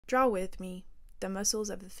Draw with me the muscles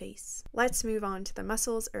of the face. Let's move on to the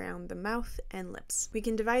muscles around the mouth and lips. We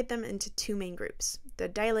can divide them into two main groups, the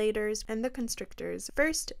dilators and the constrictors.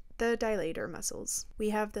 First, the dilator muscles.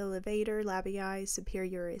 We have the levator labii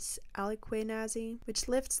superioris aliquinasi, which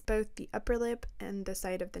lifts both the upper lip and the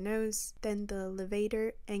side of the nose. Then the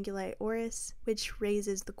levator anguli oris, which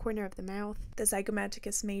raises the corner of the mouth. The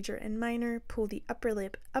zygomaticus major and minor pull the upper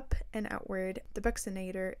lip up and outward. The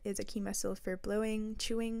buccinator is a key muscle for blowing,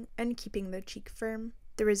 chewing, and keeping the cheek firm.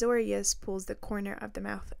 The risorius pulls the corner of the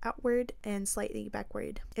mouth outward and slightly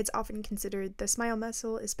backward. It's often considered the smile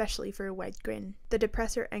muscle, especially for a wide grin. The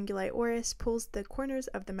depressor anguli oris pulls the corners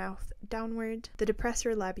of the mouth downward. The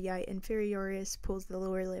depressor labii inferioris pulls the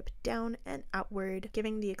lower lip down and outward,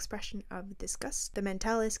 giving the expression of disgust. The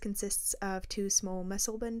mentalis consists of two small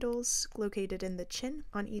muscle bundles located in the chin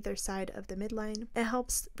on either side of the midline. It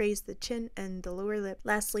helps raise the chin and the lower lip.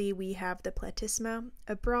 Lastly, we have the platysma,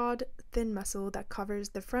 a broad, thin muscle that covers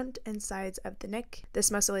the front and sides of the neck.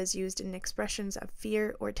 This muscle is used in expressions of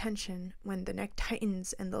fear or tension when the neck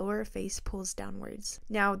tightens and the lower face pulls downwards.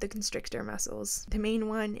 Now, the constrictor muscles. The main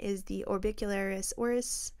one is the orbicularis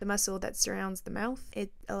oris, the muscle that surrounds the mouth.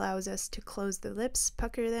 It allows us to close the lips,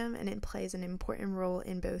 pucker them, and it plays an important role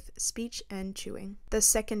in both speech and chewing. The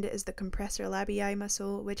second is the compressor labii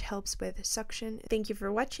muscle, which helps with suction. Thank you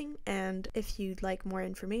for watching, and if you'd like more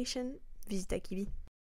information, visit Kiwi.